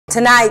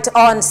Tonight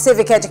on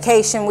Civic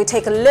Education, we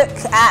take a look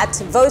at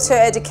voter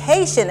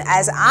education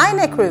as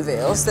INEC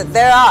reveals that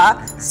there are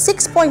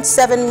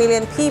 6.7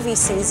 million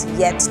PVCs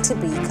yet to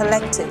be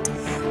collected.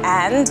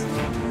 And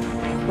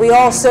we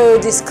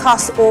also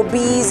discuss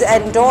Obi's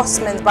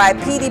endorsement by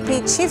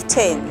PDP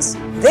Chieftains.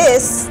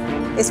 This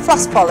is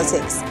Plus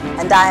Politics,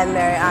 and I am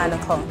Mary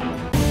Anako.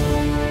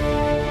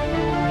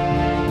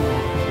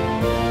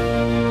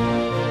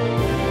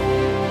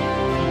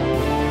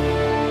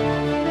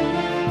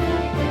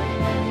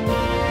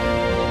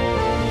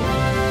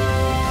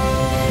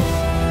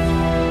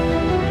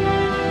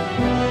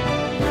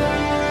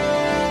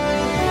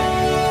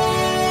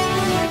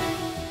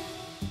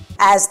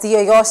 As the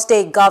Oyo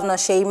State Governor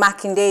Seyi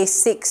Makinde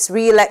seeks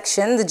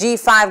re-election, the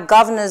G5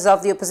 governors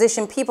of the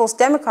opposition People's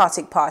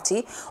Democratic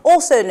Party,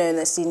 also known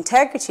as the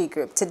Integrity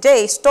Group,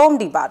 today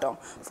stormed Ibadan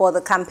for the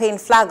campaign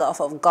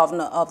flag-off of the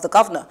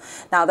governor.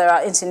 Now, there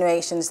are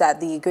insinuations that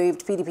the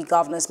aggrieved PDP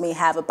governors may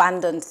have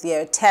abandoned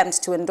their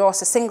attempt to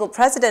endorse a single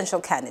presidential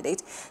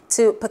candidate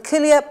to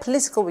peculiar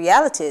political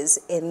realities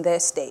in their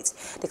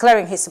states.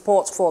 Declaring his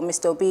support for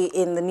Mr. Obi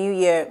in the New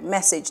Year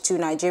message to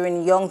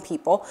Nigerian young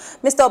people,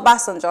 Mr.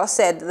 Obasanjo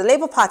said the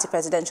Labour Party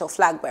presidential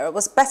flag bearer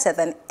was better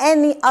than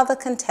any other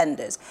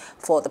contenders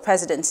for the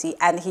presidency,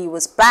 and he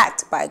was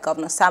backed by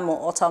Governor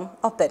Ortom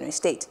of Benue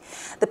State.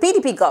 The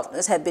PDP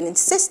governors had been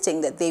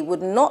insisting that they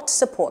would not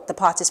support the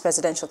party's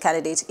presidential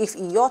candidate if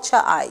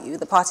Iyorchia Ayu,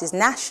 the party's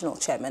national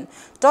chairman,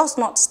 does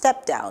not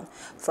step down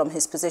from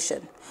his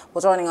position.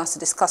 Well, joining us to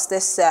discuss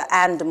this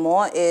and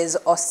more is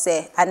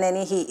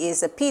Anenih. He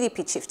is a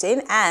PDP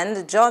chieftain,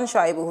 and John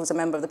Shuaibu, who's a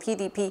member of the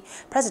PDP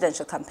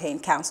Presidential Campaign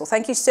Council.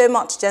 Thank you so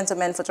much,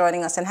 gentlemen, for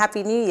joining us, and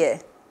Happy New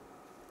Year.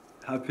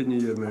 Happy New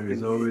Year, Mary.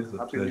 It's always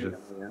a pleasure.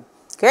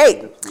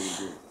 Great.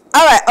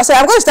 All right, so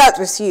I'm going to start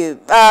with you.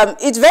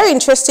 It's very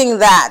interesting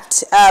that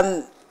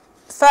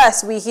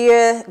first we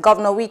hear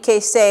Governor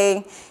Wike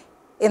saying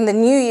in the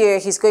new year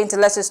he's going to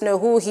let us know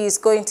who he's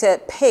going to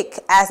pick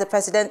as a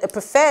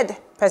preferred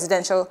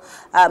presidential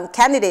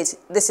candidate.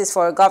 This is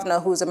for a governor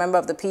who's a member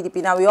of the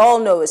PDP. Now, we all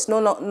know it's no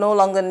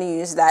longer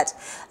news that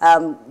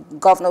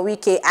Governor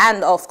Wike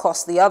and, of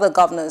course, the other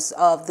governors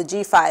of the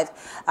G5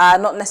 are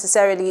not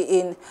necessarily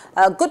in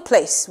a good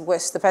place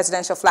with the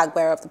presidential flag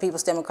bearer of the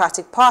People's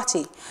Democratic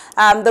Party.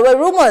 There were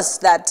rumors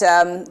that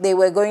they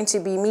were going to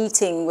be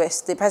meeting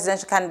with the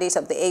presidential candidates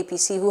of the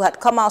APC, who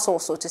had come out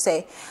also to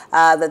say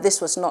that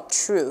this was not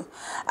true.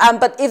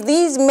 But if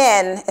these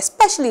men,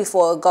 especially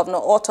for Governor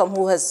Ortom,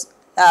 who has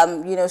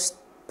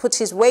put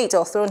his weight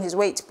or thrown his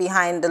weight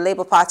behind the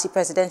Labour Party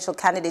presidential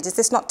candidate, is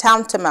this not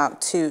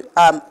tantamount to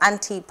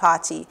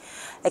anti-party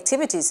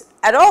activities?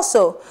 And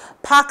also,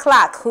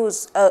 Clark,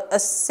 who's a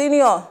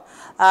senior,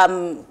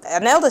 an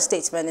elder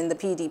statesman in the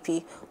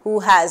PDP, who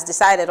has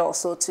decided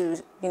also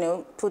to,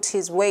 put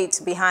his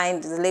weight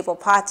behind the Labour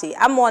Party.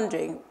 I'm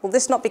wondering, will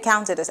this not be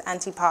counted as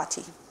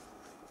anti-party?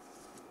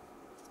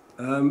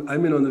 I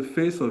mean, on the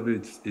face of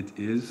it, it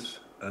is.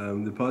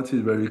 The party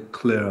is very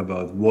clear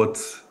about what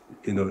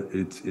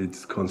it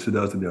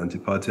considers to be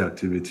anti-party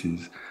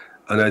activities.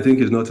 And I think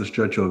it's not a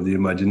stretch of the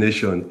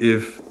imagination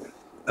if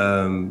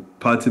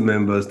party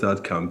members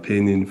start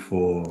campaigning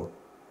for,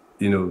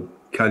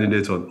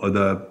 candidates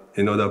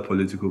in other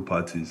political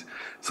parties.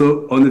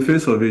 So on the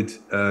face of it,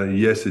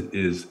 yes, it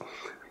is.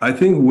 I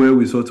think where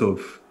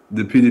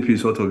the PDP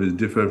is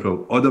different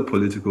from other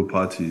political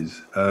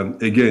parties.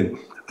 Again,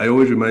 I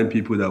always remind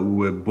people that we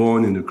were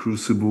born in the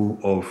crucible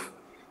of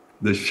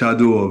the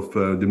shadow of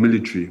the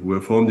military. We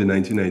were formed in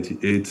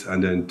 1998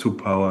 and then took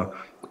power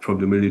from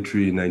the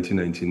military in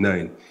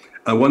 1999.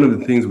 And one of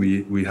the things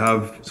we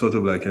have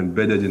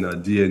embedded in our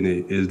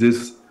DNA is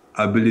this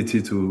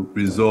ability to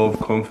resolve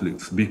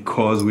conflicts,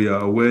 because we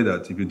are aware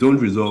that if you don't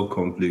resolve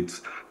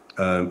conflicts,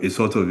 it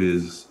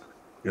is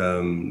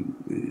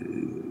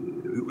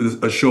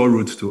a sure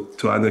route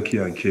to anarchy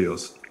and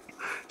chaos.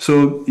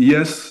 So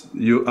yes,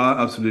 you are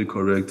absolutely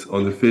correct.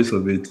 On the face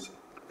of it,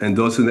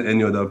 endorsing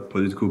any other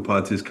political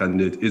party's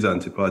candidate is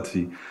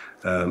anti-party,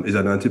 is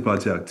an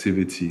anti-party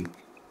activity.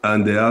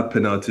 And there are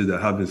penalties that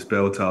have been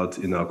spelled out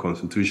in our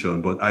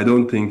constitution, but I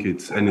don't think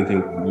it's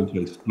anything we need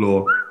to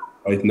explore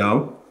right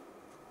now.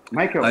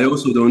 Michael. I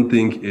also don't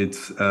think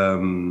it's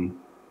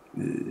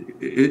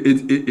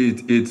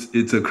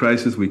a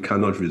crisis we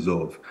cannot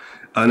resolve.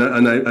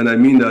 And I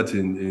mean that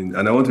and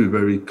I want to be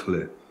very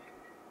clear.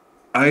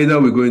 Either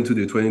we go into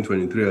the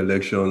 2023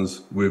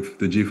 elections with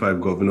the G5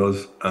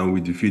 governors and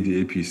we defeat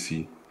the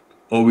APC,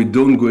 or we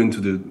don't go into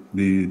the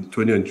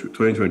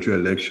 2023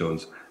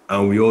 elections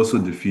and we also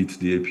defeat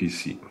the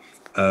APC.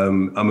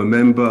 I'm a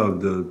member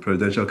of the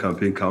Presidential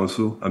Campaign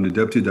Council. I'm the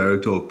Deputy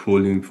Director of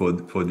Polling for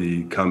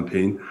the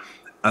campaign.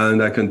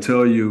 And I can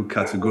tell you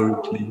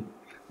categorically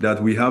that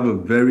we have a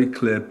very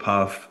clear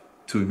path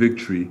to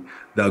victory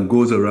that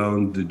goes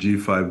around the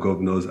G5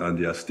 governors and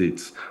their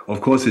states. Of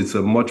course, it's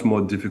a much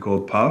more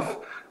difficult path,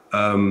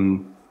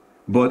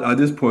 but at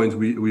this point,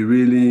 we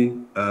really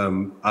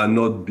are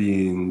not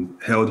being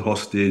held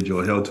hostage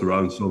or held to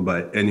ransom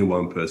by any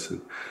one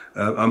person.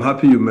 I'm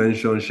happy you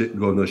mentioned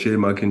Governor Seyi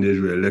Makinde's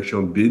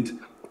re-election bid.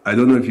 I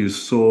don't know if you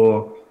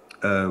saw,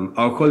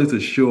 I'll call it a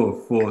show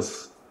of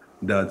force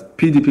that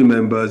PDP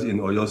members in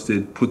Oyo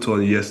State put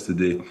on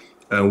yesterday,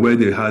 where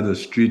they had a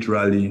street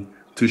rally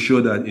to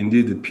show that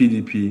indeed the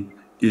PDP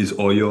is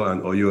Oyo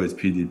and Oyo is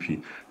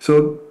PDP.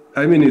 So,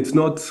 I mean, it's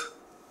not,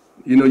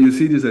 you know, you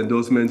see these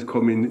endorsements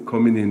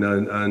coming in,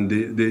 and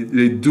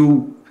they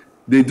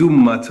do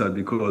matter,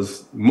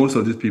 because most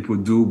of these people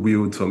do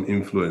wield some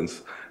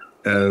influence.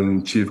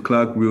 Chief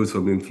Clark wields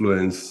some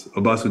influence,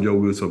 Obasanjo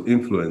wields some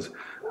influence,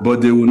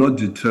 but they will not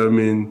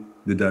determine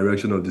the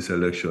direction of this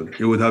election.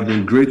 It would have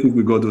been great if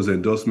we got those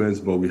endorsements,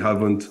 but we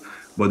haven't,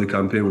 but the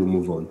campaign will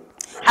move on.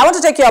 I want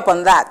to take you up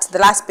on that, the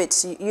last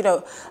bit. You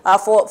know,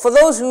 for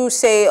those who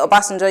say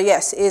Obasanjo,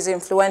 yes, is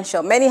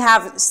influential, many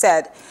have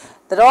said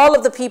that all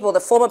of the people the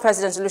former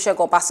President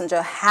Olusegun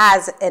Obasanjo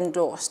has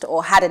endorsed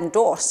or had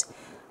endorsed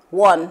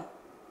won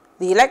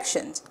the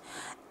elections.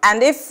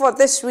 And if for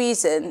this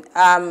reason,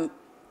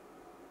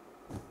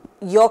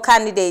 your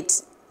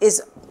candidate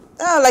is,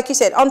 like you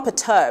said,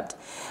 unperturbed,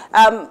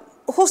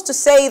 who's to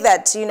say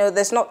that, you know,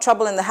 there's not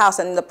trouble in the house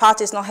and the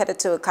party is not headed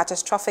to a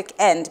catastrophic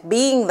end,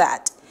 being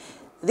that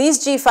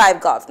these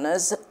G5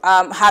 governors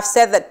have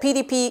said that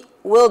PDP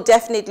will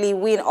definitely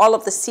win all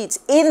of the seats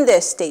in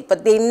their state,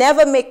 but they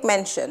never make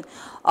mention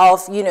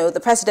of, you know, the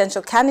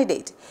presidential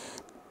candidate.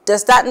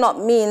 Does that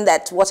not mean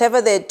that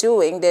whatever they're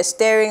doing, they're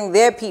steering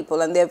their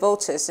people and their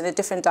voters in a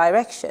different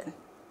direction?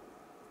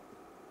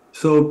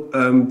 So,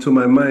 to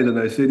my mind, and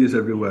I say this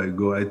everywhere I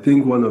go, I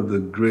think one of the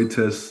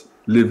greatest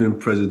living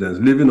presidents,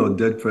 living or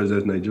dead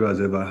presidents Nigeria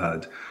has ever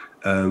had,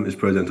 is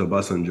President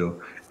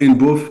Obasanjo. In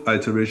both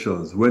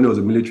iterations, when he was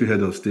a military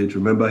head of state,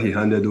 remember he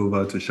handed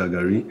over to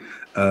Shagari,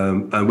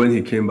 and when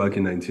he came back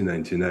in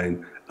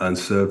 1999 and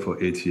served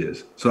for 8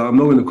 years. So I'm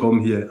not going to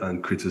come here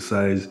and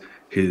criticize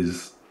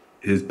his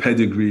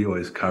pedigree or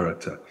his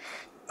character.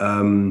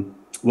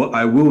 What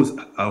I will,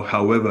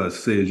 however,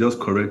 say, just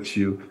correct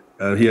you,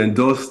 he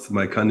endorsed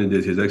my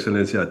candidate, His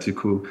Excellency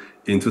Atiku,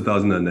 in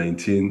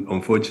 2019.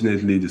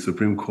 Unfortunately, the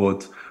Supreme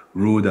Court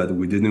ruled that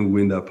we didn't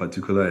win that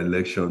particular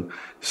election.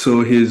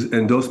 So his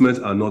endorsements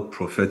are not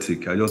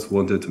prophetic. I just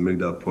wanted to make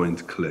that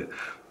point clear.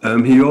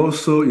 He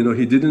also, you know,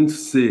 he didn't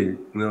say,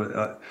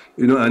 and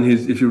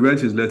if you read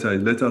his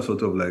letter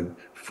sort of like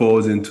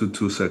falls into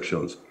two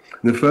sections.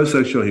 In the first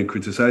section, he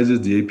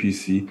criticizes the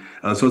APC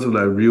and sort of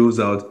like reels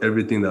out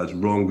everything that's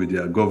wrong with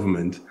their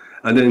government.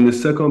 And then in the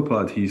second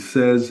part, he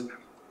says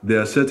there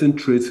are certain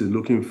traits he's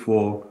looking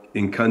for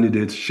in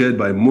candidates shared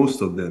by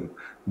most of them.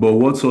 But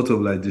what sort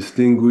of like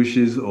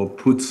distinguishes or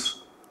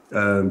puts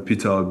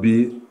Peter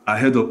Obi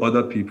ahead of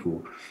other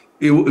people?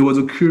 It was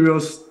a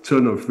curious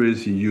turn of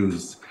phrase he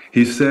used.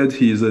 He said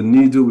he is a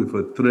needle with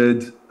a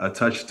thread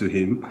attached to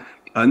him,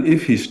 and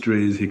if he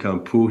strays, he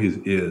can pull his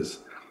ears.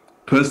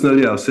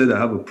 Personally, I've said I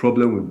have a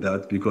problem with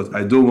that because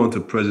I don't want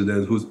a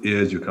president whose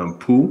ears you can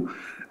pull.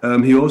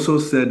 He also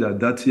said that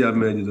Dati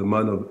Ahmed is a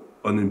man of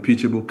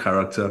unimpeachable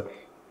character.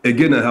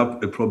 Again, I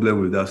have a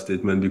problem with that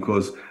statement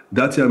because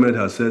Dati Ahmed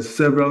has said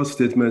several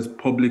statements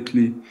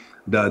publicly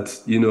that,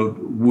 you know,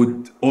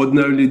 would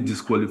ordinarily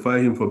disqualify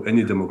him from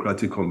any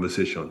democratic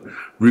conversation.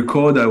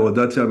 Recall that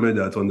Dati Ahmed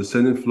that on the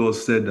Senate floor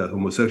said that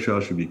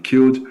homosexuals should be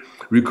killed.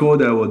 Recall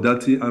that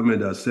Dati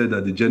Ahmed has said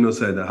that the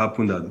genocide that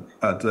happened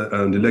at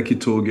the Lekki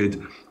toll gate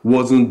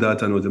wasn't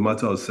that and was a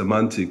matter of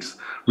semantics.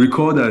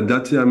 Recall that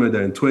Dati Ahmed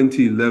that in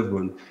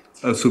 2011,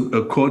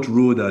 a court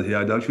ruled that he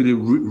had actually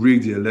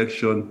rigged the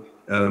election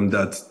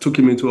that took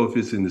him into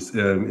office in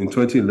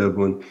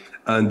 2011.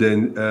 And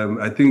then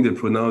I think they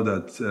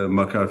pronounced that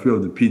McCarthy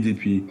of the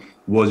PDP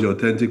was the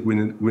authentic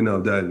winner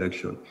of that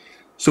election.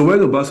 So when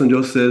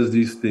Obasanjo says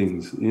these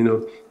things, you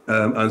know,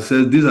 and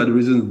says these are the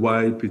reasons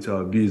why Peter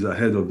Obi is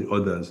ahead of the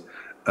others,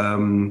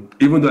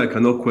 even though I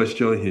cannot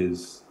question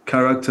his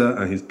character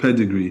and his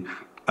pedigree,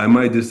 I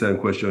might this time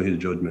question his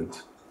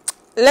judgment.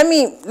 Let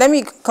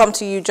me come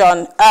to you,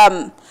 John.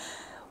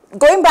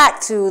 Going back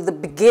to the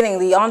beginning,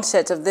 the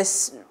onset of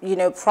this, you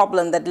know,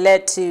 problem that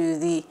led to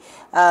the,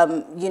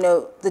 you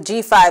know, the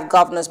G5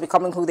 governors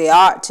becoming who they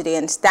are today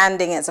and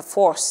standing as a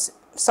force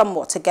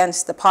somewhat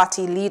against the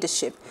party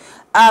leadership.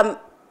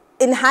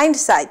 In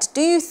hindsight,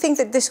 do you think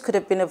that this could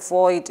have been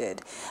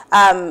avoided?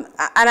 And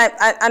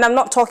I'm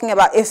not talking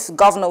about if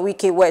Governor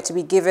Wike were to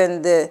be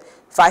given the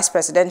vice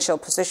presidential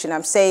position.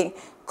 I'm saying,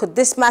 could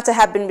this matter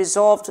have been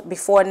resolved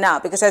before now?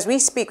 Because as we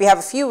speak, we have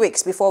a few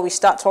weeks before we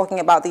start talking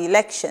about the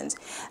elections.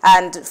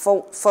 And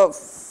for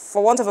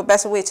want of a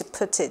better way to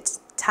put it,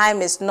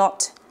 time is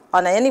not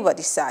on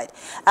anybody's side.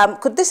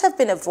 Could this have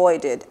been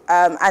avoided?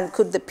 And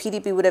could the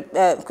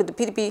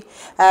PDP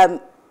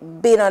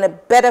been on a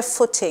better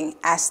footing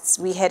as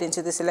we head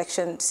into this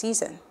election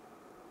season?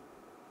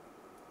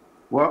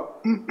 Well,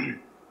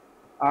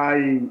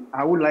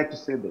 I would like to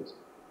say this,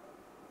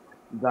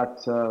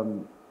 that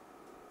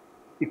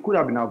it could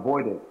have been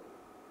avoided,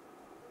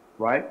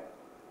 right?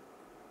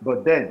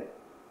 But then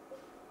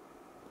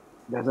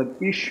there's an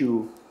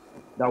issue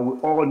that we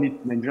all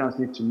Nigerians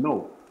need to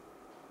know,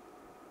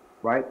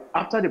 right?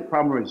 After the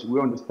primaries,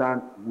 we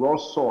all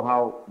saw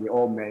how they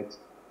all met.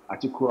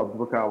 Atiku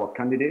Abubakar, our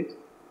candidate,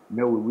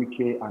 met with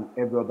Wike and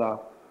every other,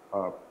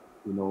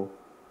 you know,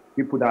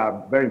 people that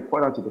are very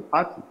important to the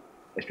party,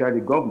 especially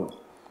the governors.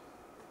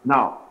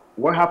 Now,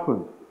 what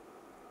happened?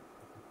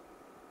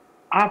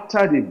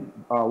 After the,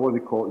 what we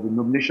call the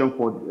nomination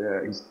for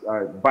his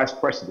vice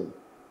president,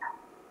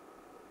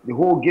 the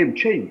whole game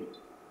changed.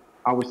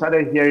 And we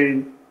started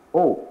hearing,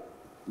 oh,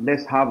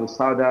 let's have a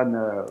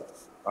southern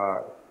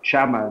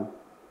chairman,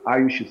 how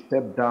you should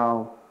step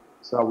down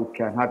so we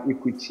can have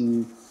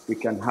equity, we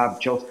can have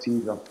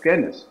justice and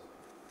fairness.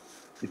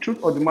 The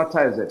truth of the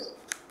matter is this.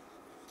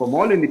 From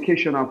all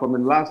indication and from the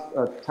last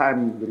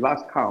time, the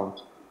last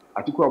count,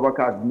 Atiku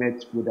Abubakar had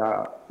met with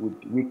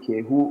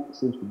Wike, who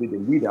seems to be the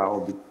leader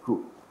of the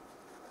group,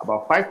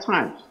 about 5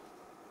 times.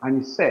 And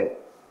he said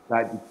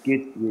that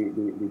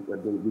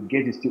the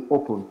gate is still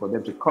open for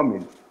them to come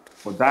in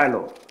for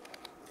dialogue.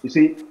 You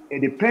see, it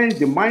depends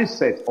the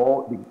mindset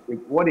or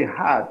what they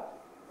had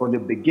from the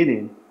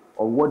beginning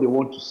or what they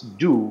want to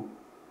do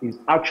is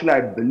actually,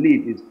 I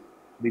believe, is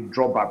the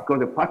drawback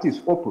because the party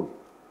is open.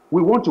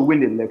 We want to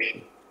win the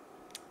election.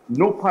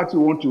 No party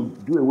want to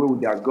do away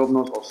with their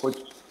governors or such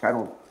kind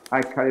of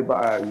high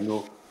caliber,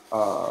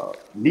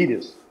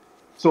 leaders.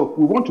 So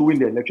we want to win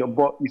the election.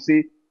 But you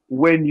see,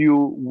 when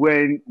you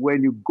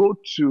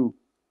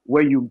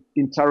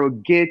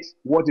interrogate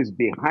what is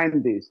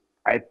behind this,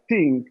 I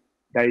think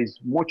there is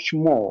much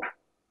more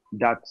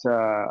that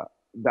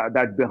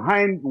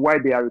behind why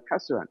they are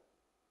recalcitrant.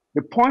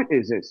 The point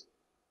is this: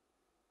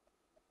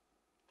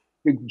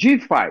 the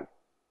G5,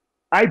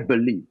 I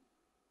believe,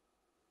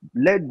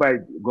 led by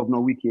Governor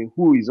Wike,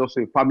 who is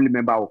also a family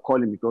member, I will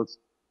call him because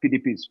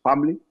PDP is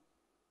family,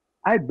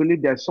 I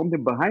believe there's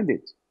something behind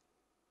it.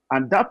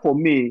 And that, for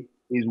me,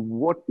 is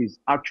what is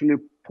actually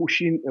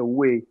pushing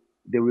away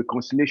the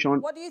reconciliation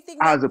what do you think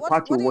as that, a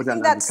party. What do you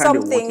think that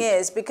something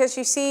is? Because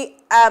you see,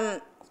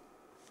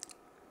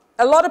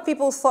 a lot of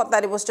people thought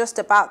that it was just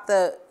about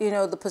the,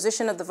 the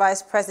position of the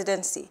vice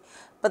presidency.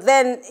 But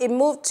then it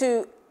moved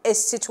to a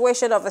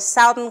situation of a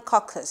Southern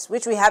caucus,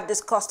 which we have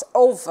discussed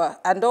over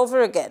and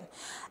over again.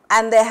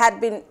 And there had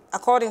been,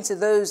 according to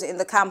those in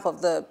the camp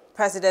of the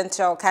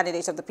presidential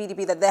candidate of the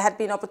PDP, that there had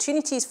been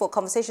opportunities for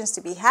conversations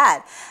to be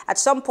had. At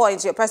some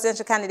point, your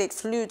presidential candidate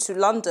flew to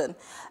London,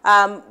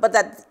 but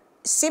that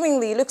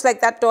seemingly looks like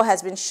that door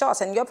has been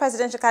shut and your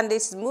presidential candidate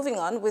is moving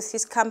on with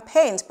his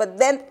campaigns. But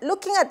then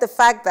looking at the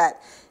fact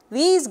that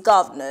these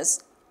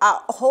governors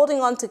are holding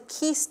on to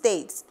key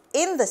states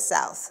in the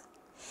South,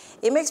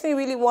 it makes me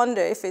really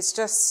wonder if it's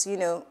just,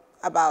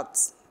 about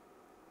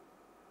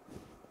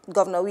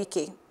Governor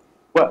Wike.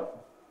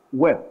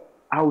 Well,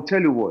 I will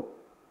tell you what.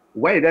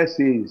 Why did I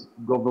say is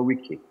Governor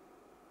Wike?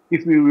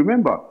 If we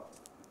remember,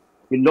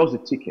 he lost the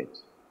ticket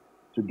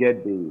to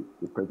get the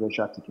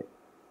presidential ticket.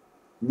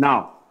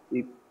 Now,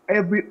 if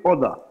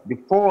the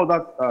 4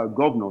 other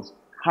governors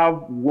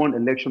have one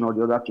election or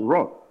the other to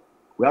run.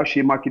 We have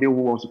Seyi Makinde who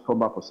wants to come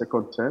back for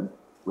 2nd term.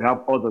 We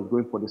have others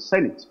going for the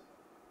Senate.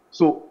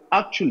 So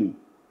actually,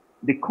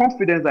 the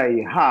confidence that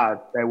he had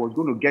that he was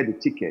going to get the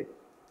ticket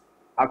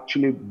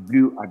actually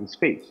blew at his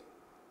face.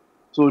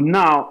 So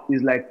now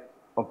he's like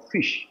a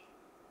fish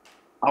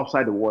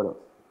outside the water.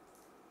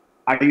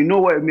 And you know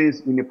what it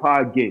means in the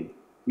power game.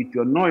 If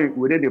you're not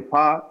within the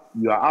power,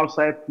 you are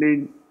outside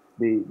playing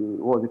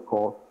what's it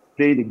called?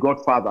 Playing the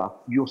Godfather,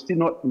 you're still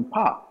not in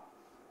power.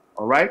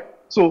 All right?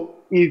 So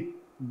if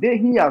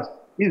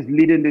he's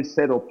leading this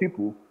set of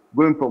people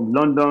going from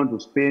London to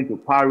Spain to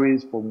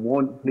Paris, from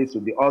one place to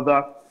the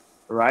other,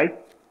 right?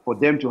 For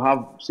them to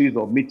have series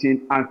of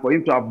meetings and for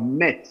him to have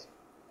met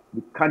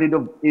the candidate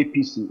of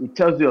APC, it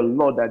tells you a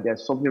lot that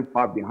there's something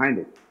far behind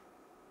it.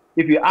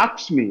 If you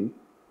ask me,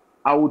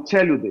 I will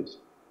tell you this,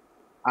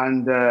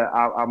 and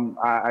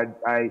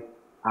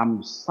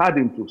I'm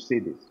saddened to say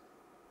this.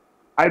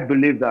 I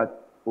believe that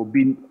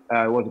Wike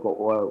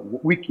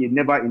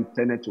never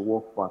intended to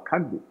work for a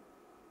candidate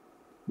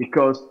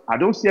because I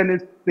don't see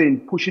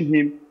anything pushing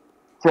him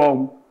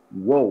from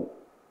whoa.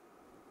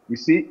 You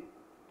see,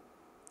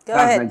 Go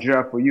ahead.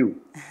 Nigeria for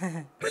you.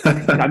 Can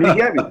you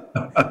hear me?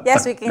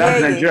 Yes, we can hear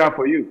you. That's Nigeria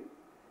for you.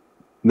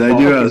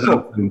 Nigeria has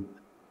happened.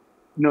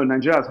 No,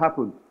 Nigeria has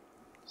happened.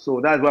 So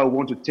that's why we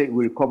want to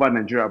recover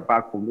Nigeria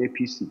back from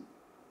APC.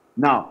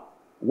 Now,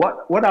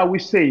 what are we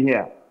saying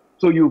here?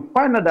 So you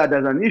find out that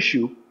there's an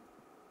issue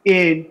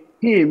in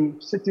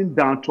him sitting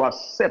down to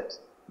accept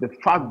the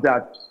fact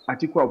that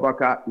Atiku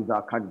Abubakar is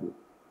our candidate.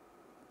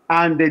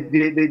 And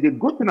the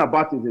good thing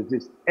about it is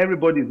this: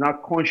 everybody is now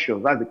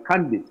conscious as the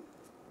candidate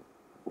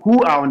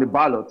who are on the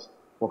ballot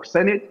for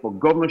Senate, for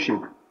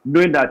governorship,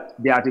 knowing that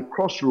they are at a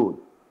crossroad.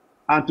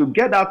 And to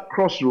get that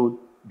crossroad,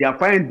 they are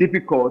finding it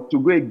difficult to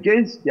go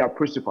against their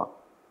principal,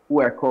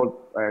 who are called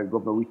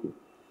Governor Wike.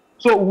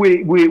 So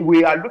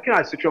we are looking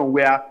at a situation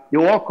where they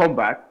will all come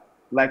back.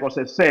 Like I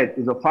said,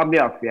 it's a family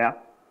affair.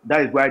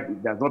 That is why it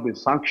has not been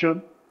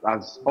sanctioned,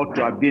 as ought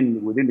to have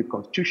been within the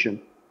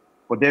Constitution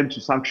for them to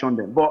sanction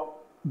them. But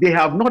they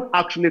have not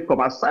actually come,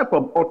 aside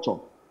from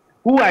Ortom,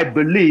 who I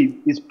believe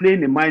is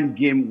playing a mind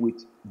game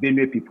with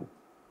Benue people.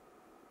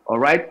 All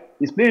right?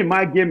 He's playing a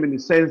mind game in the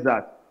sense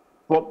that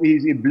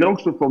he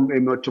belongs to from a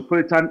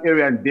metropolitan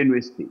area in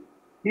Benue State.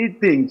 He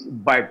thinks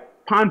by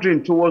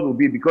pandering towards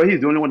Obi, because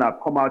he's the only one that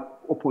come out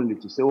openly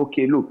to say,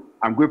 okay, look,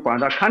 I'm going for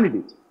another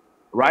candidate,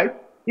 right?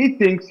 He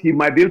thinks he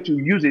might be able to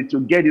use it to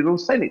get his own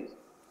Senate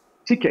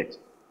ticket.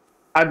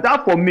 And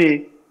that, for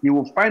me, he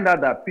will find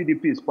out that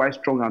PDP is quite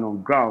strong and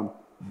on ground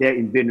there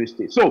in Benue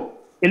State. So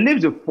it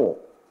leaves a 4.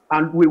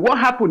 And with what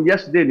happened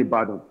yesterday in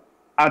Ibadan,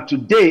 and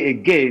today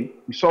again,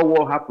 we saw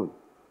what happened.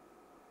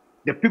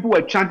 The people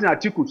were chanting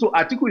Atiku. So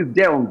Atiku is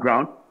there on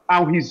ground,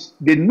 and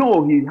they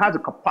know he has the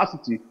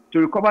capacity to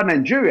recover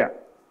Nigeria.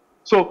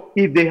 So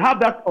if they have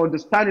that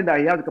understanding that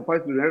he has the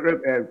capacity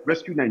to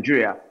rescue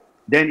Nigeria,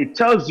 then it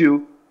tells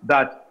you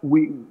that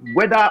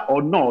whether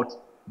or not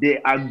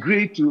they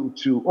agree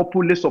to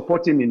openly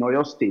support him in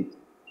Oyo State,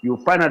 you'll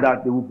find out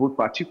that they will vote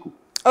for Atiku.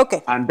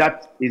 Okay. And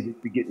that is it.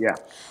 Yeah.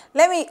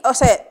 Let me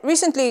say,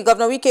 recently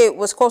Governor Wike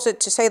was quoted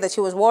to say that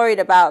he was worried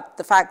about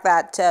the fact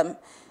that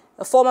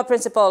a former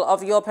principal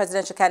of your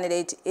presidential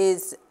candidate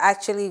is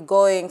actually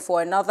going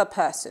for another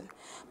person.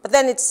 But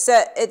then it's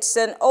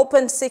an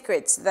open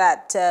secret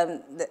that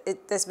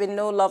there's been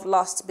no love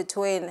lost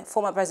between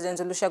former President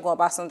Olusegun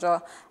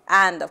Obasanjo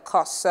and, of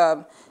course,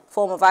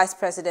 former Vice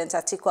President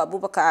Atiku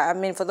Abubakar. I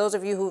mean, for those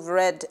of you who've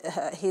read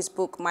his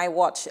book, My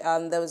Watch,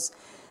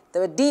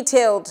 there were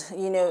detailed,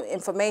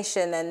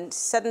 information and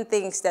certain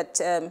things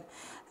that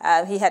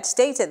he had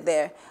stated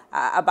there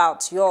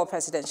about your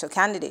presidential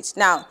candidate.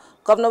 Now,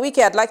 Governor Wike,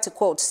 I'd like to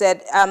quote,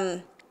 said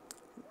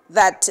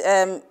that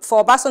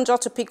for Obasanjo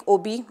to pick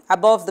Obi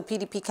above the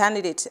PDP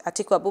candidate,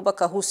 Atiku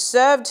Abubakar, who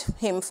served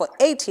him for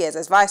 8 years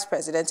as vice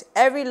president,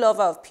 every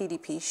lover of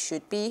PDP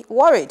should be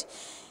worried.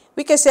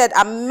 Wike said,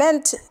 I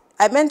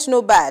meant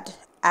no bad.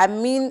 I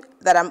mean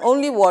that I'm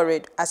only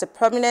worried as a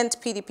prominent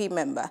PDP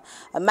member.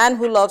 A man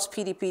who loves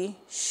PDP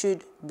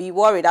should be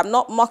worried. I'm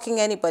not mocking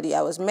anybody.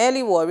 I was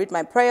merely worried.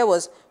 My prayer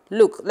was,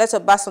 look, let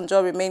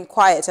Obasanjo remain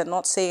quiet and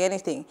not say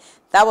anything.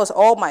 That was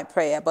all my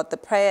prayer, but the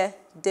prayer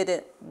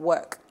didn't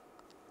work.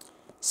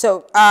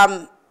 So,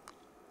 Governor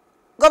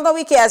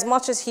Wike, as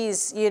much as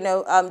he's,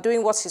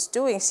 doing what he's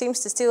doing,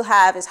 seems to still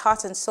have his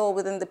heart and soul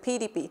within the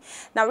PDP.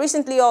 Now,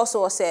 recently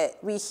also,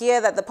 we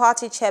hear that the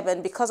party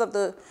chairman, because of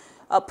the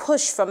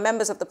push from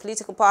members of the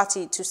political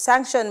party to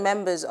sanction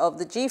members of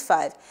the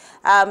G5,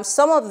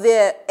 some of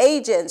their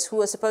agents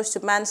who are supposed to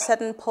man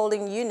certain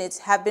polling units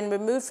have been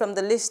removed from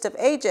the list of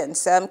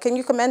agents. Can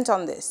you comment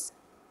on this?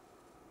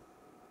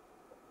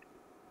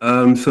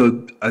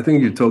 So I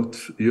think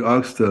you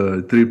asked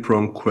a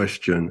 3-pronged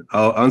question.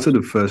 I'll answer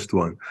the first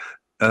one.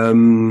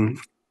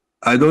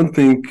 I don't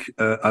think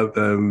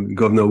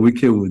Governor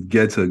Wike would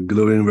get a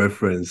glowing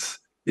reference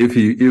if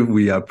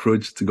we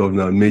approached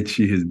Governor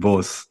Amechi, his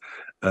boss,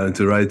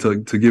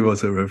 to give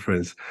us a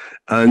reference.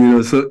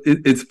 And so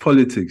it's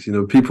politics.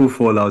 People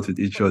fall out with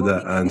each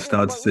other and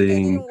start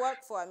saying. He didn't work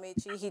for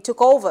Amechi. He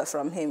took over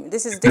from him.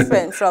 This is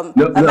different from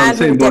a man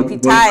who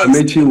deputized.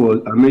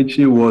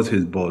 Amechi was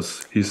his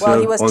boss. He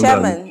was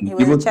chairman. He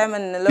was a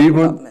chairman in the local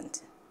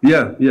government.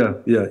 Yeah.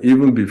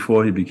 Even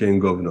before he became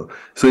governor.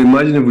 So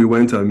imagine if we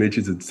went to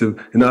Amechi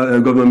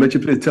Governor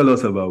Amechi, please tell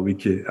us about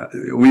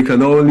Wike. We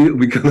can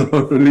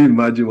only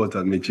imagine what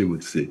Amechi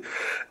would say.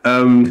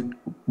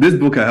 This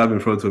book I have in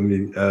front of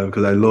me,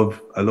 because I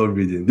love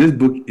reading. This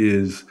book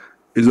is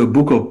a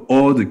book of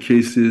all the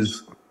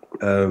cases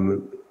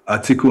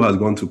Atiku has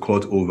gone to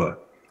court over.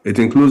 It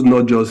includes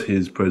not just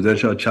his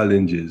presidential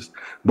challenges,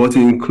 but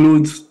it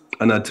includes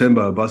an attempt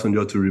by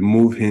Obasanjo to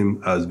remove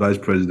him as vice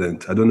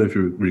president. I don't know if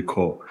you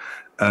recall,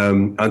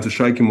 and to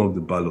strike him off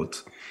the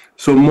ballot.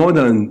 So more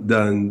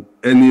than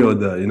any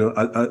other,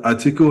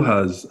 Atiku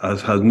has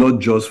not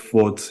just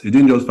fought. He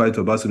didn't just fight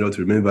Obasanjo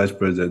to remain vice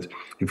president.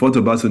 He fought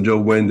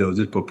Obasanjo when there was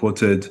this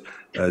purported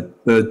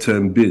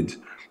third-term bid.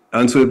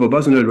 And so if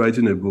Obasanjo is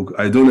writing a book,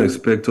 I don't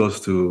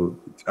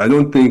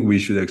think we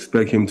should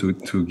expect him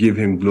to give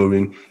him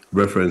glowing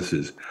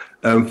references.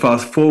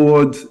 Fast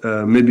forward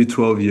maybe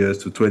 12 years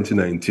to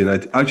 2019, I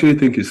actually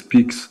think it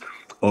speaks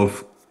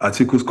of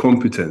Atiku's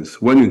competence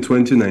when in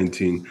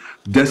 2019,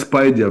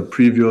 despite their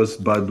previous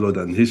bad blood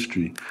and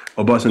history,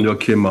 Obasanjo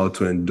came out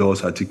to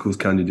endorse Atiku's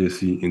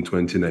candidacy in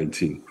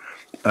 2019.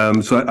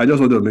 So I just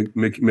want to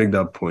make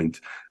that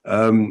point.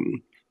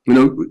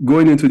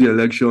 Going into the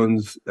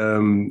elections,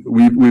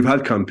 we've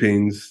had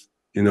campaigns.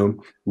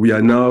 We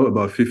are now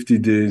about 50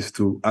 days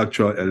to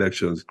actual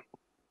elections.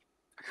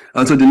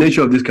 And so the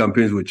nature of these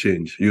campaigns will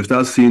change. You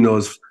start seeing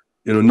us,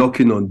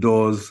 knocking on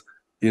doors.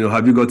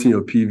 Have you gotten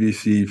your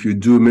PVC? If you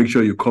do, make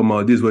sure you come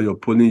out. This is where your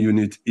polling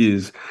unit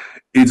is.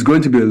 It's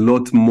going to be a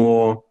lot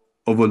more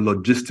of a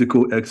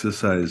logistical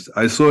exercise.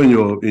 I saw in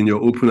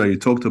your opener, you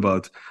talked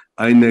about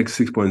INEC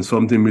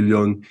 6-point-something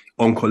million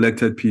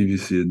uncollected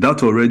PVC.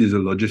 That already is a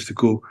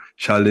logistical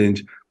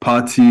challenge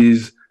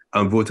parties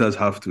and voters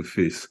have to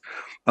face.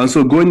 And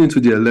so going into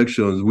the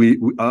elections,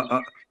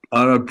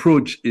 our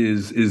approach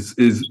is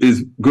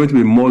going to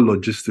be more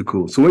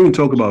logistical. So when you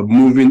talk about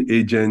moving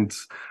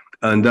agents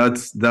and that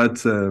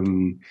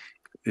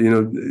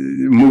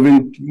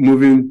moving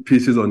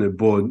pieces on a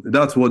board.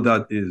 That's what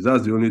that is.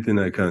 That's the only thing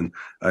I can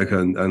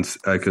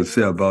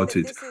say about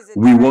it.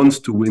 We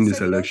want to win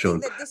this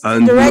election,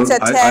 and direct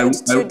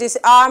attempt to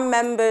disarm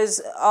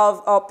members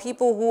of or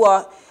people who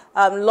are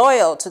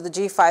loyal to the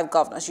G5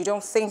 governors. You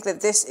don't think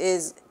that this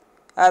is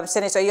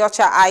Senator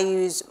Yocha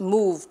Ayu's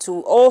move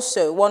to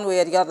also, one way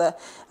or the other,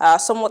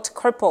 somewhat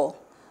cripple,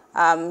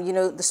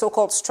 the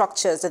so-called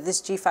structures that these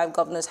G5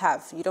 governors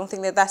have? You don't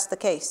think that that's the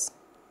case?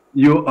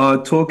 You are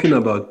talking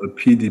about a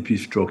PDP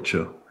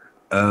structure.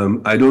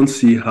 I don't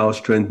see how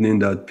strengthening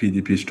that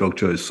PDP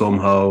structure is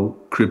somehow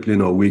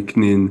crippling or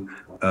weakening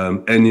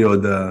any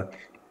other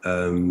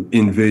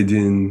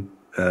invading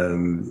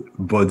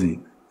body.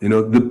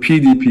 The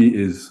PDP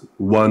is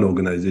one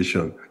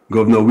organization.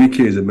 Governor Wike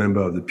is a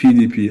member of the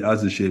PDP,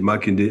 as is Seyi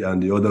Makinde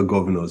and the other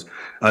governors.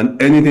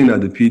 And anything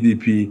that the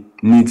PDP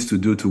needs to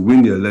do to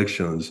win the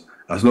elections,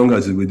 as long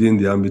as it's within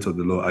the ambit of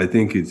the law, I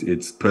think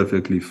it's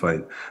perfectly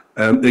fine.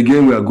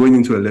 Again, we are going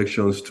into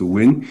elections to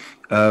win.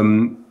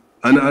 And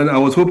I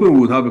was hoping we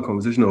would have a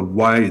conversation of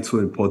why it's so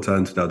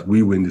important that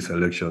we win this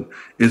election.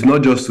 It's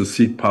not just to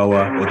seek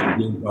power or to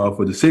gain power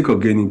for the sake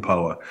of gaining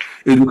power.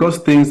 It's because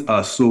things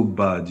are so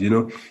bad,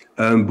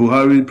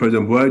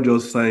 President Buhari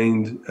just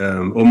signed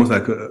almost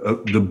like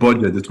the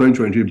budget, the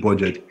 2023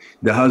 budget,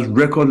 that has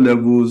record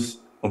levels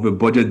of a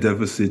budget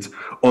deficit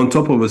on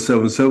top of a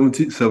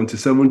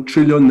 77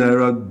 trillion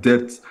naira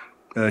debt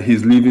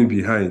he's leaving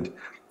behind.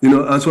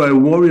 And so I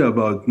worry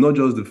about not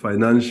just the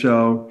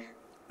financial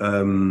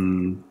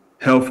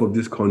health of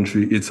this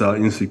country, it's our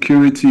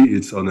insecurity,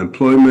 it's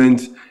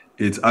unemployment,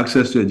 it's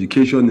access to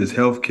education, it's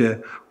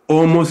healthcare.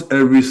 Almost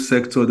every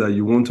sector that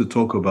you want to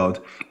talk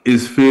about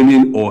is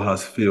failing or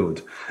has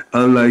failed.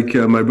 And like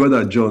my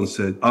brother John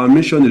said, our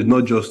mission is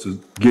not just to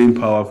gain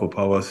power for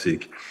power's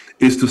sake.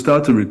 It's to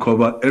start to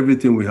recover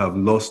everything we have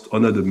lost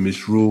under the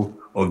misrule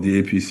of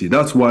the APC.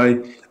 That's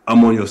why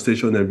I'm on your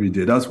station every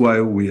day. That's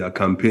why we are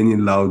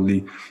campaigning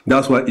loudly.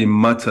 That's why it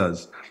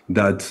matters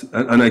that,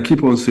 and I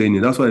keep on saying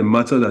it, that's why it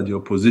matters that the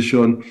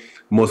opposition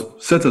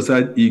must set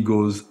aside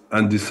egos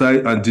and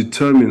decide and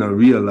determine and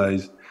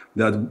realize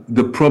that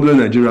the problem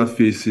Nigeria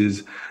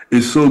faces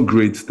is so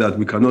great that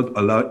we cannot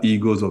allow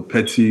egos or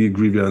petty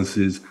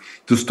grievances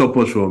to stop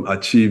us from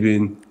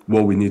achieving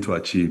what we need to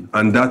achieve.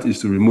 And that is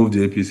to remove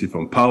the APC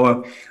from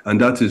power, and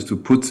that is to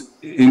put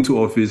into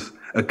office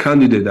a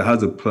candidate that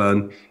has a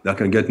plan that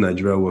can get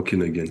Nigeria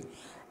working again.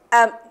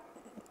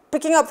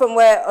 Picking up from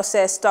where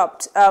Ose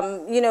stopped,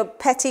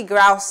 petty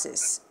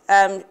grouses.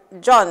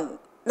 John,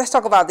 let's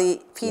talk about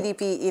the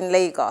PDP in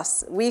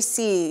Lagos. We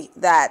see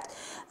that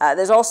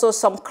there's also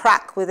some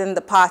crack within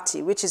the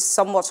party, which is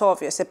somewhat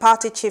obvious. The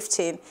party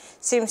chieftain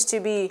seems to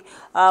be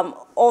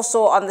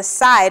also on the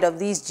side of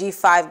these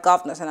G5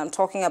 governors, and I'm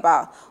talking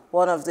about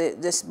one of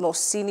the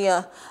most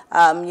senior,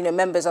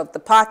 members of the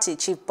party,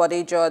 Chief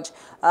Bode George,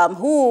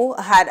 who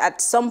had at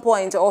some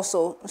point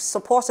also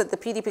supported the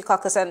PDP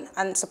caucus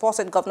and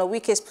supported Governor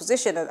Wike's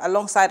position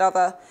alongside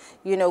other,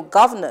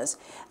 governors.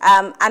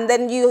 And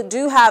then you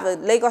do have a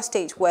Lagos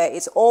state where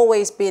it's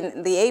always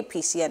been the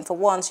APC, and for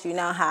once you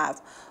now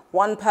have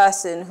one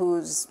person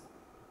who's,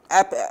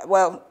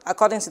 well,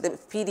 according to the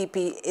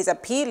PDP, is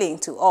appealing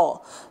to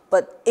all.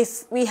 But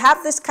if we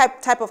have this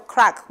type of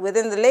crack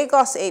within the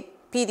Lagos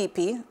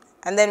PDP,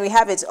 and then we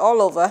have it all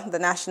over the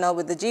national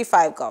with the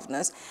G5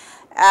 governors,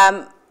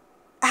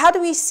 how do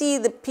we see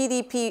the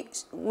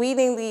PDP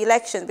winning the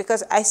election?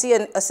 Because I see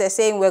us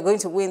saying we're going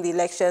to win the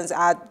elections.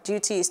 Our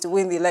duty is to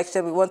win the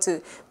election. We want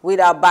to win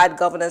our bad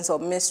governance or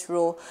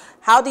misrule.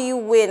 How do you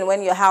win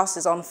when your house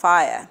is on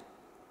fire?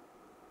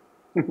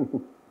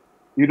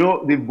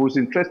 The most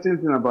interesting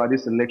thing about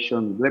this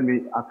election, let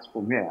me ask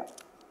from here,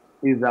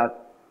 is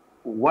that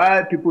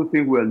while people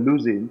think we're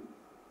losing,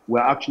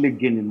 we're actually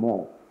gaining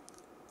more.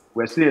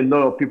 We're seeing a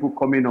lot of people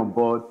coming on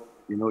board,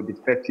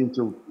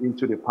 defecting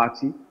into the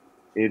party.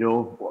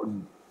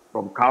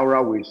 From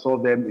Kaura, we saw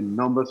them in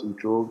numbers and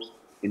droves.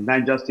 In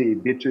Niger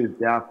State, Ibeto is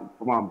there,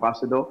 former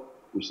ambassador.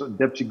 We saw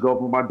deputy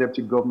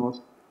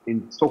governors.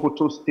 In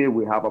Sokoto State,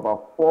 we have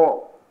about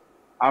 4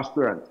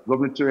 aspirants,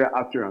 gubernatorial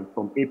aspirants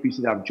from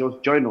APC that have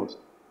just joined us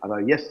as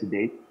of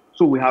yesterday.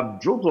 So we have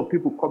droves of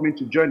people coming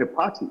to join the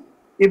party.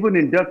 Even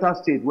in Delta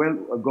State,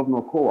 when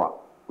Governor Kowa,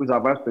 who is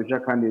our vice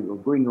presidential candidate, was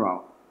going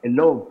around, a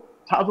lot of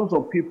thousands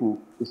of people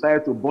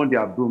decided to burn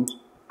their brooms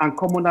and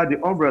come under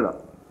the umbrella.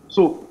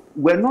 So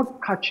we're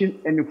not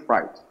catching any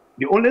fright.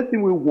 The only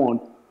thing we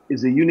want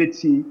is the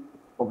unity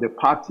of the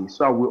party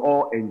so that we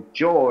all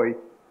enjoy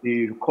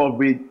the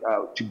recovery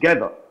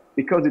together.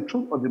 Because the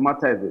truth of the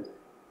matter is this: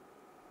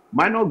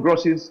 minor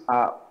grosses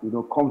are,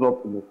 comes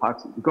up in the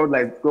party. Because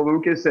like Governor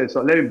Wike said,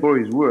 so let me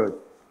borrow his word.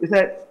 He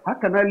said, how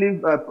can I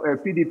leave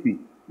PDP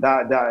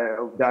that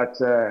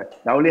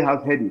only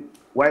has headache,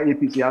 while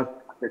APC has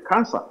the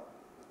cancer?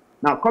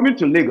 Now, coming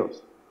to Lagos,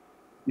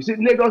 you see,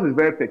 Lagos is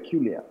very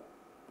peculiar.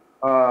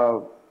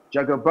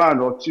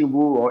 Jagaban or Tinubu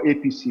or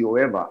APC or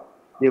whoever,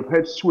 they've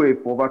had sway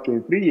for over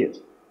 23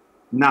 years.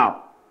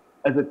 Now,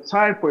 as a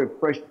time for a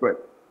fresh breath,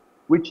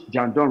 which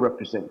Jandon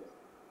represents,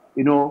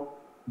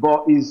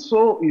 But it's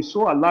so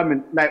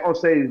alarming. Like I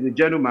say, is the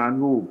gentleman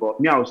who, but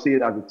me, I'll say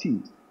it as it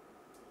is.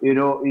 You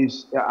know,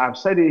 I've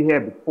said it here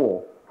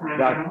before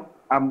that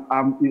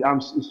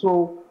I'm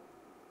so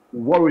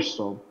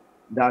worrisome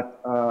that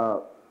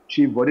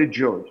Chief Body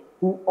George,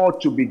 who ought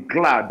to be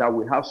glad that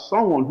we have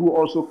someone who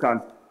also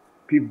can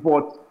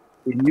pivot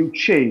a new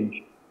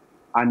change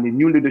and a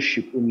new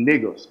leadership in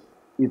Lagos,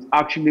 is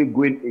actually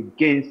going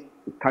against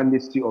the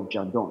candidacy of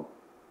Jandon,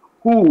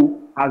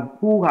 who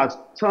has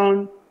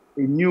turned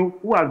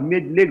who has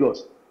made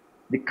Lagos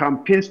the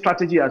campaign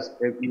strategy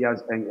he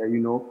has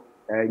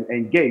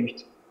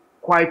engaged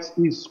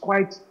is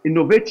quite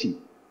innovative.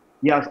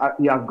 He has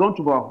gone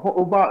to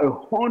over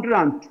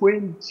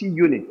 120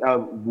 unit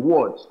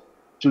wards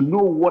to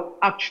know what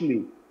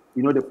actually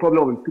the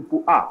problem of the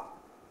people are.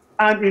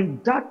 And in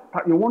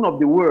one of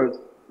the words,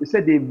 they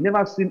said they've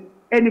never seen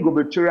any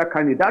gubernatorial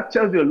candidate. That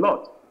tells you a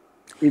lot.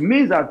 It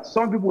means that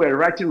some people were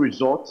writing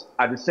results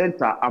at the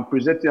center and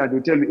presenting, and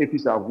they'll tell you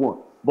APC have won.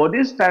 But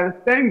this time,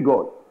 thank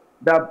God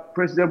that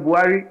President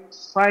Buhari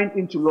signed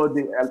into law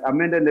the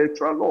amended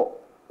electoral law,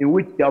 in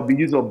which there will be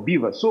use of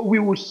beaver. So we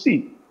will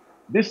see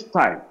this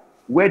time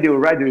where they will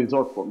write the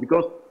result from,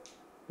 because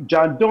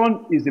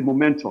Jandon is the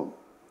momentum,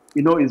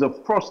 is a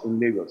force in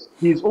Lagos.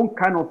 His own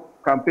kind of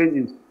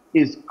campaign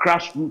is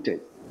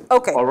grassrooted.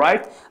 Okay. All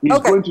right. He's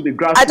going to the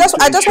grassroots.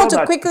 I just want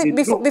to quickly,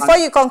 before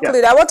you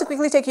conclude, I want to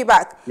quickly take you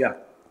back. Yeah.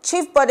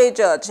 Chief Body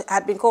George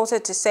had been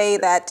quoted to say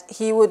that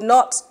he would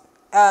not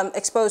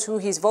expose who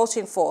he's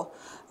voting for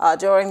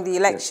during the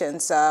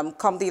elections,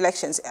 come the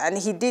elections. And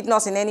he did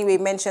not in any way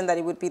mention that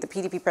it would be the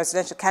PDP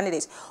presidential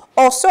candidate.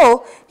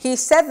 Also, he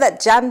said that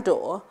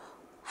Jandor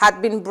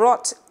had been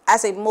brought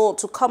as a mold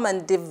to come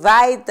and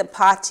divide the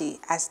party,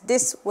 as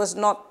this was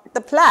not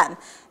the plan.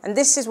 And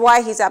this is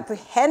why he's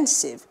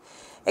apprehensive.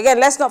 Again,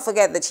 let's not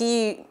forget that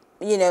he,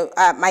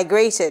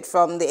 migrated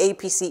from the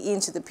APC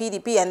into the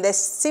PDP, and there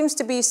seems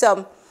to be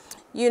some,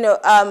 there's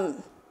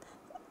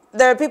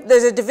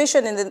a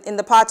division in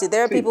the party.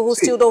 There are people who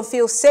still don't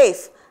feel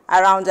safe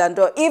around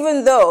Jandor,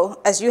 even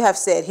though, as you have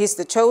said, he's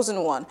the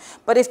chosen one.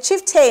 But if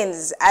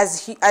chieftains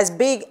as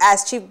big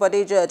as Chief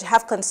Body George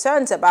have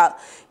concerns about,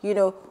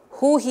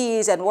 who he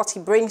is and what he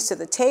brings to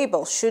the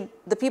table, should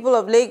the people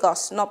of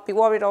Lagos not be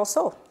worried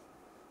also?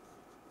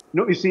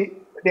 No, you see,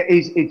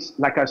 it's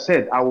like I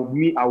said, I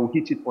will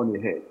hit it on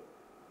the head.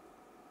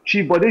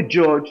 Chief Body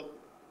George,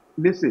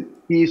 listen,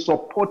 he is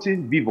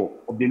supporting Vivo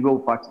of the Labour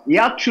Party. He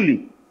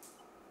actually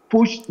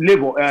pushed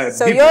Labour.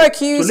 So you're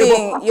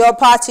accusing your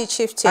party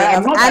chieftain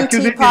of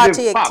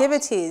anti-party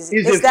activities.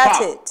 Is that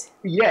it?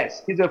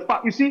 Yes, it's a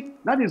fact. You see,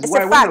 that is it's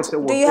why a fact.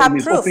 Do you have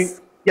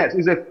proof? Yes,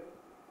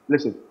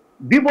 listen,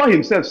 Vivo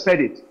himself said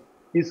it.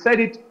 He said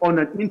it on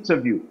an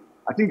interview.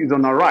 I think it's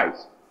on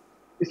Arise.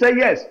 He said,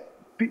 yes,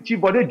 Chief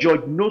Body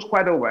George knows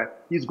quite well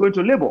he's going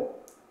to Labour.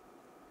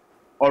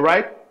 All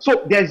right?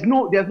 So there's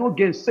no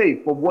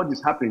gainsay for what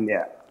is happening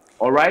there.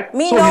 All right?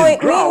 Me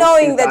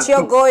knowing that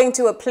you're going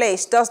to a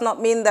place does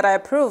not mean that I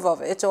approve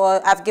of it or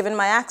I've given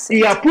my access.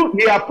 He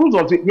approves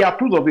of it. He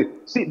approves of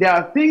it. See, there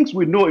are things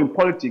we know in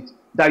politics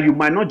that you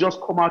might not just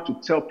come out to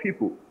tell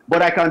people.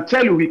 But I can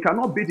tell you, he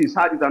cannot beat his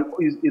heart.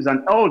 He's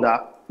an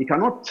elder. He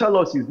cannot tell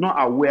us he's not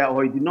aware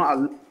or he did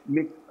not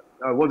make,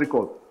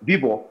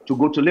 Vivo to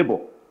go to Labour.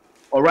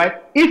 All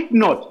right? If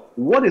not,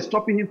 what is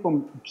stopping him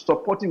from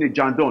supporting the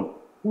Jandon,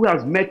 who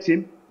has met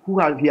him,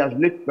 he has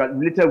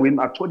related with him,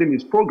 I told him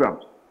his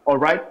programs. All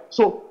right?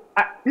 So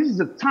this is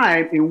a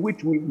time in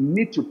which we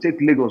need to take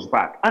Lagos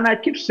back. And I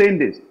keep saying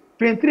this.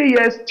 23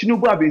 years,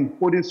 Tinubu have been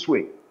holding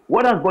sway.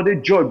 What has Body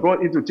George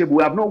brought into the table?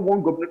 We have not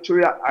won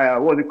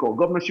gubernatorial,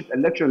 governorship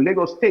election in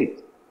Lagos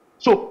State.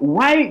 So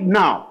why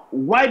now?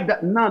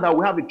 Now that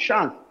we have a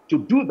chance to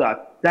do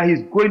that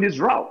he's going this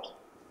route?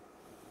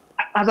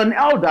 As an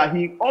elder,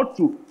 he ought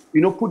to,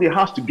 put the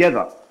house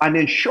together and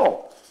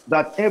ensure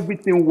that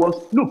everything was,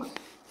 look,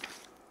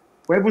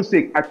 for heaven's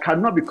sake, I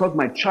cannot, because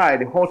my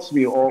child hurts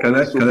me or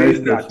disobeys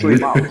me, I throw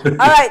him out. All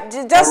right,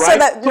 just so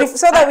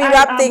that we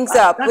wrap things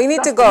up, we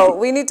need to go.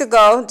 We need to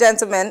go,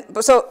 gentlemen.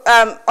 So,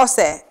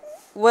 Ose,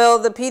 will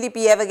the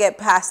PDP ever get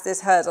past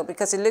this hurdle?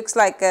 Because it looks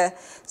like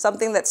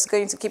something that's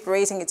going to keep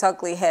raising its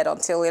ugly head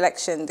until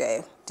election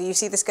day. Do you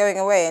see this going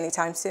away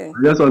anytime soon?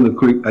 I just want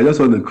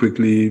to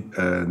quickly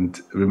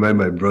remind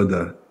my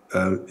brother,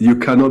 you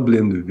cannot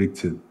blame the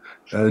victim.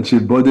 And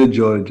Chief Body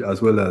George,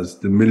 as well as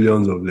the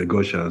millions of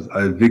Lagosians,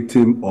 are a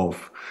victim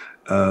of,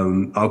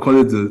 I'll call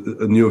it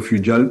a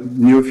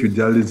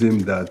neo-feudalism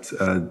that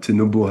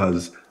Tinubu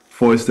has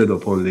foisted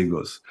upon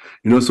Lagos.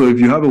 So if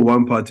you have a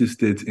one-party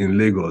state in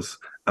Lagos,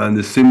 and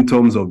the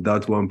symptoms of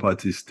that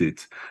one-party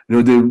state,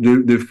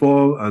 they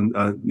fall, and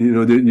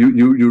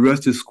you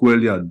rest it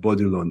squarely at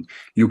Bodilon.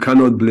 You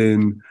cannot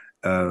blame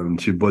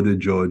Chief Body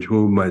George,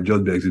 who might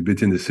just be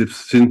exhibiting the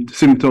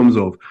symptoms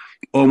of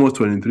almost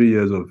 23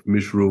 years of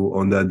misrule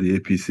under the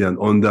APC and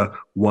under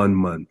one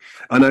man.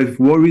 And I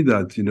worry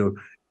that,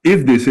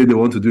 if they say they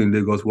want to do in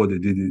Lagos what they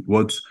did,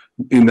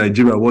 in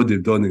Nigeria, what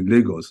they've done in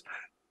Lagos,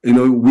 you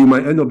know, we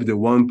might end up with a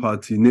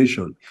one-party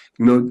nation.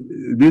 You know,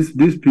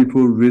 these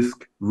people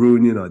risk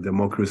ruining our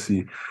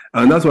democracy.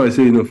 And that's why I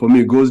say, you know, for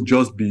me, it goes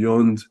just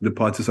beyond the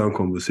partisan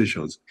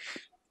conversations.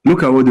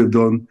 Look at what they've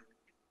done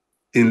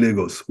in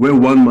Lagos, where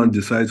one man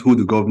decides who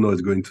the governor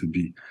is going to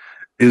be.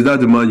 Is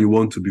that the man you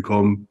want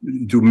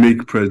to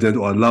make president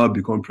or allow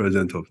become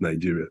president of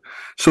Nigeria?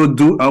 So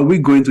are we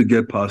going to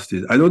get past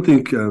it? I don't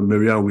think,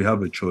 Marianne, we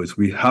have a choice.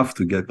 We have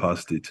to get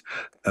past it.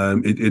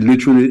 It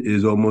literally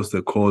is almost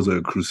a cause or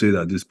a crusade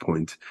at this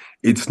point.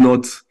 It's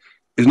not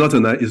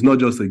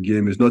just a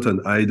game. It's not an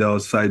idle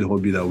side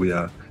hobby that we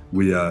are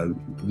you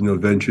know,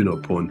 venturing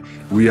upon.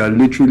 We are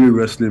literally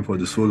wrestling for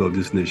the soul of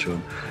this nation.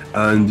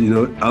 And, you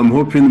know, I'm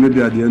hoping maybe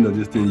at the end of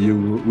this thing, we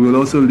will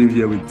also leave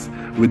here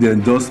with the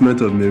endorsement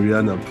of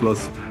Mariana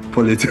plus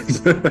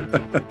politics.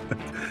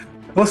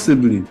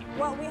 Possibly.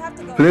 Well, we have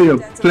to go. Play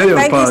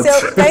your part.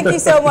 Thank you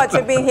so much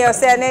for being here.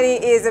 Anenih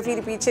is a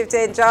PDP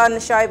chieftain. John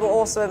Shuaibu,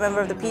 also a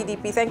member of the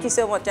PDP. Thank you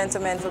so much,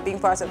 gentlemen, for being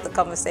part of the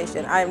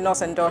conversation. I am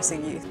not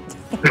endorsing you.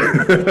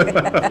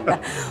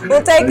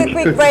 We'll take a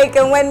quick break,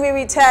 and when we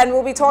return,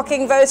 we'll be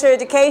talking voter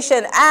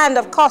education and,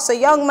 of course, a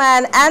young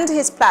man and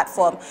his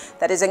platform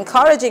that is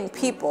encouraging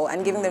people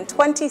and giving them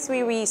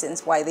 23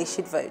 reasons why they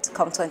should vote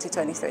come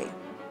 2023.